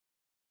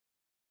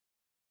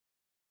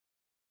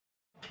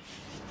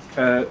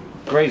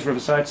Grays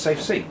Riverside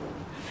safe seat?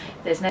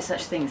 There's no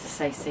such thing as a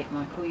safe seat,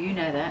 Michael. You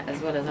know that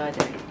as well as I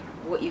do.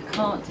 What you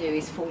can't do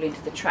is fall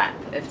into the trap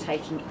of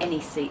taking any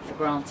seat for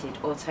granted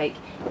or take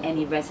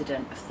any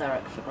resident of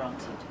Thurrock for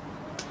granted.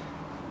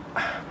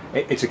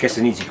 It's, I guess,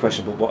 an easy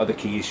question, but what are the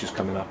key issues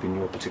coming up in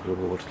your particular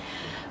ward?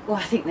 Well,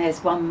 I think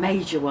there's one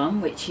major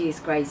one, which is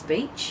Grays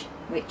Beach,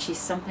 which is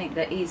something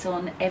that is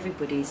on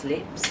everybody's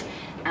lips,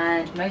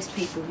 and most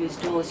people whose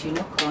doors you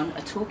knock on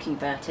are talking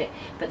about it,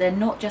 but they're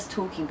not just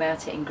talking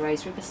about it in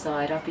Grays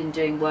Riverside. I've been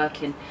doing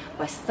work in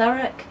West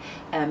Thurrock,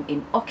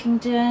 in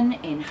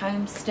Ockington, in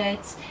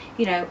Homesteads,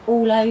 you know,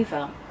 all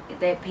over.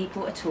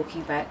 People are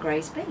talking about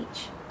Grays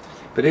Beach.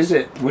 But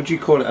would you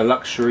call it a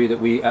luxury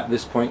that we at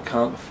this point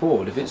can't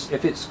afford? If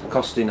it's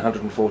costing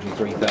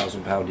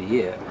 £143,000 a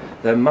year,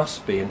 there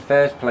must be, and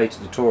fair play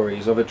to the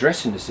Tories of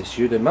addressing this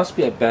issue, there must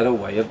be a better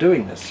way of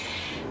doing this.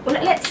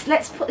 Well,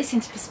 let's put this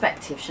into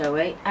perspective, shall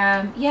we?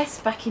 Yes,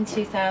 back in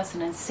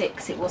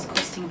 2006 it was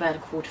costing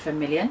about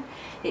 £250,000.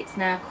 It's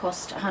now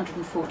cost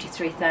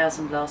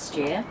 £143,000 last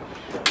year.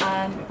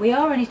 We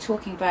are only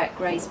talking about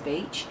Grays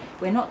Beach.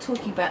 We're not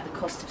talking about the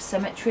cost of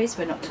cemeteries.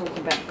 We're not talking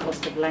about the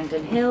cost of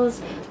Langdon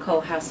Hills,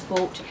 Coalhouse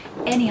Fort,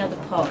 any other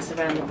parks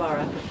around the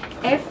borough.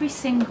 Every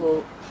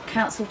single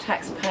council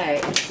taxpayer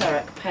in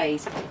Thurrock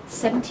pays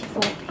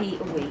 74p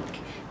a week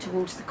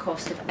towards the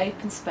cost of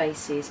open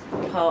spaces,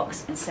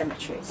 parks and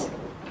cemeteries.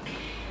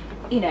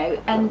 You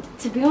know, and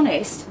to be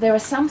honest, there are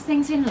some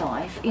things in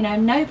life, you know,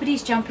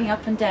 nobody's jumping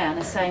up and down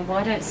and saying,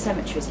 why don't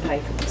cemeteries pay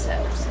for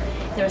themselves?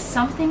 There are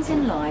some things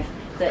in life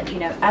that, you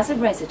know, as a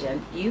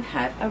resident, you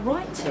have a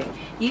right to.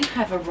 You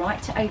have a right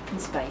to open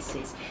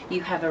spaces.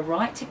 You have a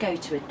right to go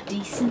to a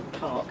decent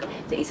park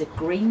that is a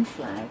green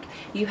flag.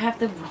 You have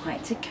the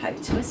right to go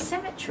to a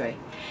cemetery.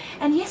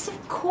 And yes,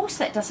 of course,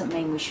 that doesn't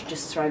mean we should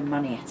just throw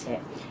money at it.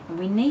 And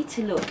we need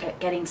to look at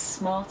getting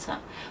smarter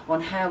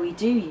on how we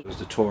do. It was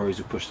the Tories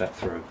who pushed that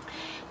through.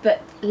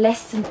 But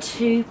less than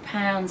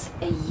 £2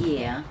 a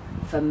year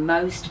for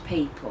most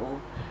people,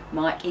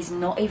 Mike, is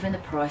not even the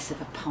price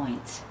of a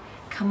pint.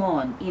 Come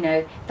on, you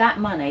know, that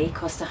money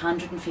cost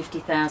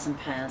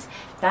 £150,000.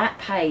 That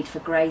paid for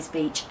Grays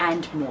Beach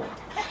and more.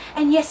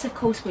 And yes, of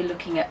course, we're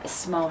looking at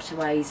smarter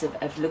ways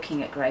of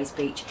looking at Grays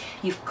Beach.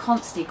 You've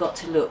constantly got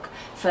to look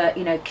for,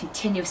 you know,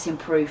 continuous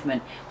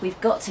improvement. We've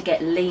got to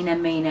get leaner,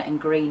 meaner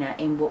and greener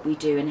in what we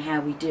do and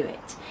how we do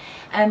it.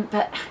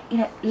 But, you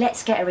know,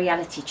 let's get a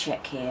reality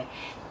check here.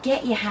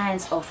 Get your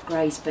hands off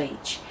Grays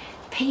Beach.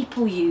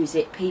 People use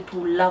it,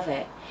 people love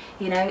it.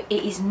 You know,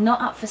 it is not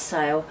up for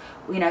sale.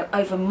 You know,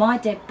 over my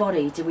dead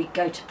body do we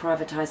go to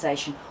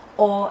privatisation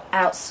or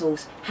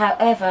outsource,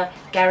 however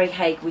Gary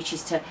Haig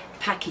wishes to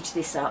package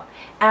this up.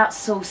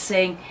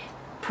 Outsourcing,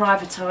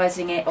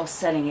 privatising it or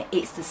selling it,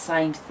 it's the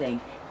same thing.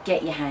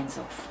 Get your hands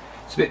off.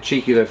 It's a bit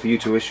cheeky though for you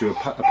to issue a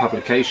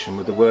publication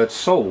with the word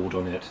sold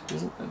on it.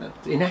 Isn't that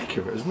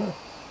inaccurate, isn't it?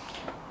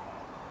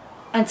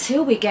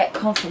 Until we get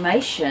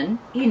confirmation,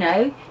 you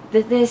know,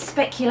 there's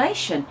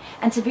speculation.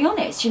 And to be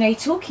honest, you know, you're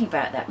talking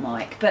about that,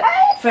 Mike, but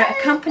for a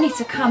company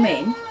to come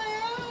in,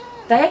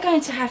 they're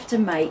going to have to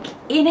make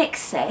in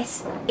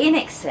excess of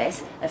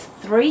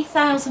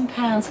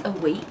 £3,000 a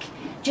week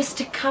just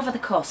to cover the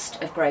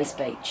cost of Grays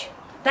Beach.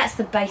 That's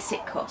the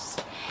basic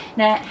cost.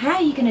 Now, how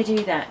are you going to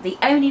do that? The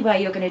only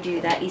way you're going to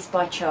do that is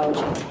by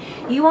charging.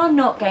 You are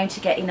not going to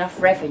get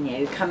enough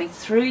revenue coming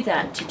through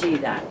that to do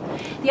that.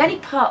 The only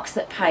parks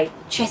that pay,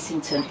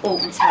 Chessington,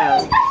 Alton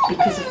Towers,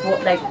 because of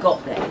what they've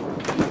got there.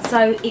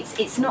 So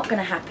it's not going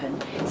to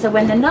happen. So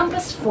when the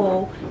numbers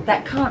fall,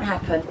 that can't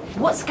happen.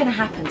 What's going to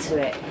happen to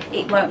it?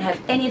 It won't have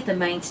any of the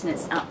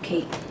maintenance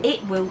upkeep.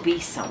 It will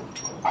be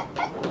sold.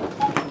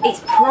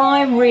 It's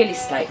prime real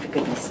estate, for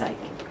goodness sake.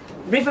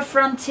 River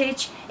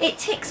frontage, it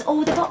ticks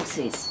all the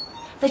boxes.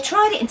 They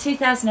tried it in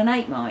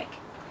 2008, Mike.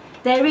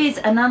 There is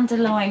an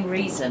underlying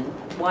reason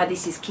why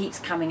this keeps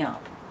coming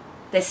up.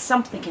 There's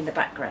something in the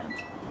background.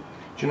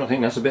 Do you not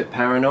think that's a bit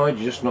paranoid?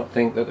 You just not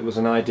think that there was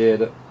an idea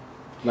that,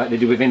 like they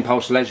do with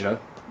Impulse Leisure?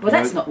 Well,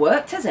 that's not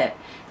worked, has it?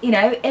 You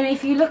know, and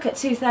if you look at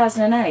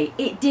 2008,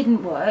 it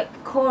didn't work.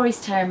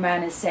 Corey's turned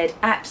around and said,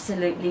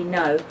 absolutely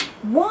no.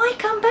 Why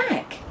come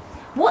back?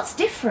 What's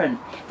different?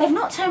 They've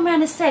not turned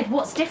around and said,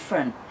 what's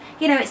different?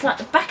 You know, it's like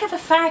the back of a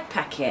fag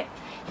packet.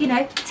 You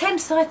know,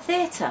 Thameside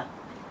Theatre.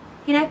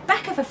 You know,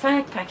 back of a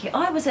fag packet.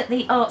 I was at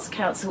the Arts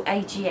Council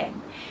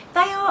AGM. They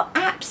are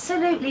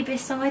absolutely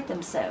beside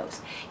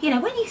themselves. You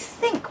know, when you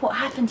think what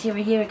happened here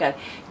a year ago,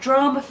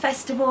 drama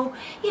festival,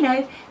 you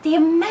know, the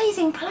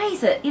amazing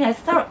plays that, you know,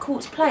 Thurrock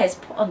Courts players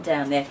put on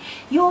down there,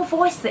 Your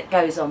Voice that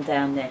goes on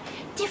down there,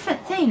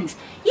 different things.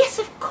 Yes,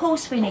 of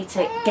course we need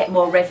to get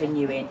more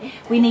revenue in.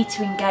 We need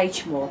to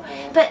engage more.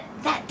 But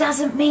that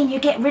doesn't mean you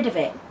get rid of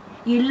it.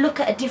 You look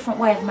at a different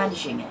way of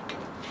managing it.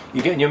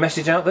 You getting your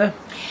message out there?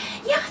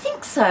 Yeah, I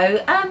think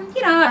so.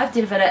 You know, I've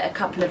delivered a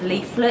couple of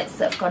leaflets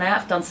that have gone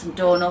out. I've done some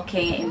door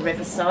knocking in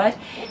Riverside.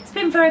 It's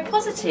been very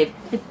positive.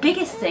 The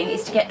biggest thing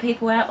is to get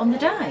people out on the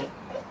day.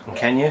 And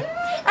can you?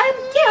 Yeah,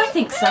 I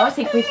think so. I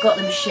think we've got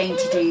the machine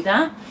to do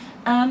that.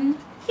 Yeah,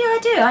 I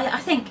do.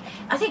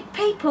 I think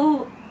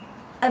people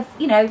have,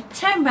 you know,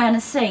 turned around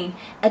and seen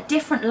a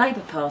different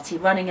Labour Party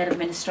running an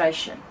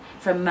administration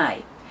from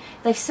May.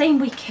 They've seen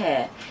we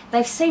care.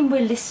 They've seen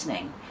we're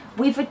listening.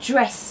 We've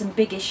addressed some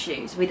big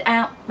issues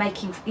without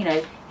making, you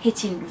know,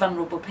 hitting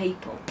vulnerable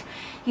people.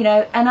 You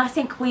know, and I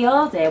think we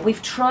are there.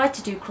 We've tried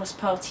to do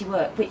cross-party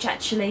work, which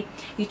actually,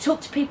 you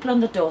talk to people on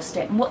the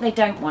doorstep and what they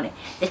don't want it.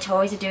 The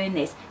Tories are doing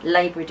this,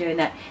 Labour are doing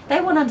that. They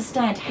want to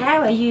understand,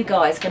 how are you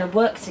guys going to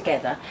work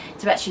together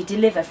to actually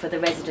deliver for the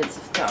residents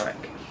of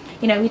Thurrock?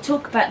 You know, we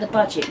talk about the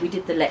budget, we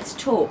did the Let's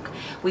Talk,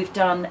 we've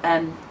done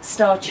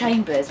Star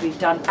Chambers, we've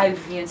done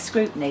Overview and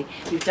Scrutiny,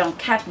 we've done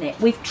Cabinet.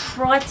 We've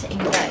tried to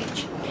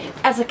engage.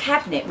 As a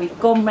Cabinet, we've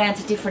gone round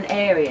to different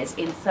areas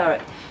in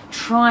Thurrock,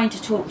 trying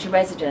to talk to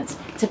residents,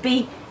 to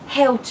be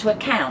held to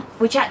account,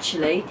 which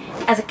actually,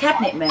 as a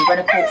Cabinet member and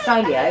a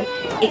portfolio,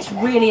 it's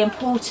really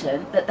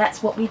important that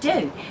that's what we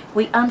do.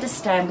 We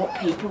understand what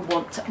people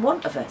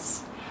want of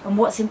us and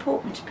what's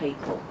important to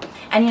people.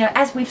 And, you know,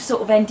 as we've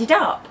sort of ended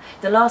up,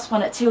 the last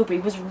one at Tilbury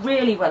was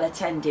really well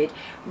attended,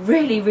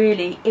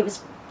 really, it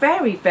was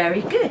very,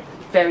 very good,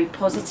 very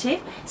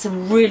positive,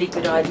 some really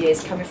good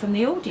ideas coming from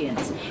the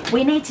audience.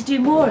 We need to do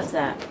more of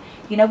that.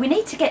 You know, we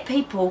need to get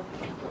people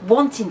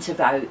wanting to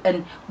vote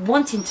and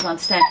wanting to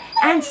understand,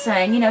 and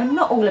saying, you know,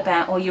 not all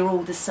about, oh, you're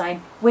all the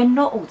same. We're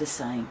not all the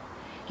same.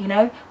 You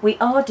know, we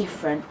are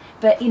different,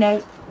 but, you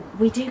know,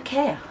 we do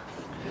care.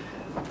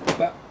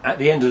 But at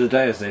the end of the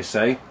day, as they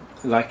say,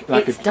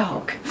 it's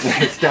dark.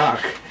 It's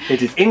dark.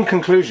 It is. In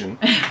conclusion,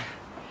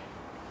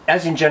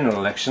 as in general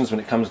elections, when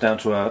it comes down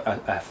to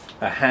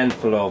a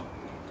handful of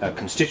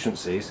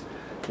constituencies,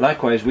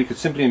 likewise, we could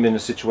simply be in a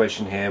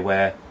situation here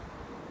where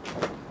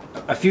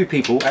a few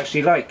people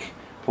actually like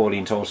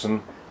Pauline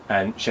Tolson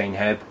and Shane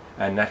Hebb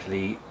and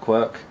Natalie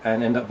Quirk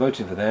and end up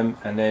voting for them,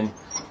 and then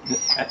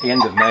at the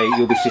end of May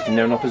you'll be sitting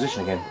there in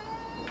opposition again.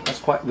 That's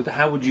quite.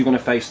 How would you going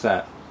to face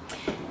that?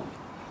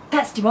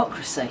 That's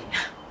democracy.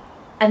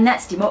 And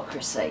that's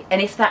democracy.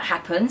 And if that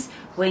happens,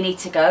 we need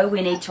to go.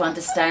 We need to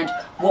understand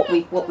what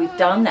we've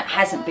done that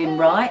hasn't been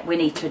right. We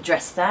need to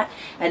address that,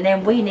 and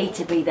then we need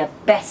to be the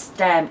best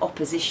damn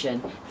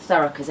opposition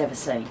Thurrock has ever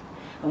seen.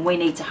 And we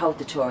need to hold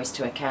the Tories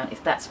to account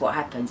if that's what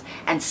happens,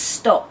 and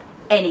stop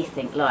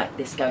anything like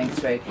this going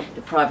through.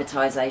 The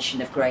privatisation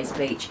of Grays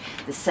Beach,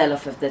 the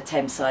sell-off of the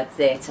Thameside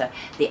Theatre,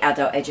 the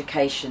adult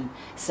education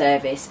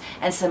service,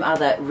 and some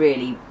other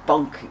really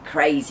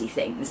crazy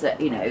things that,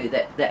 you know,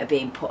 that are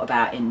being put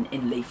about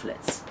in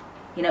leaflets.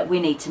 You know, we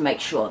need to make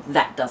sure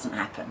that doesn't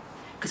happen,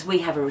 because we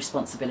have a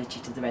responsibility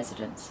to the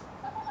residents.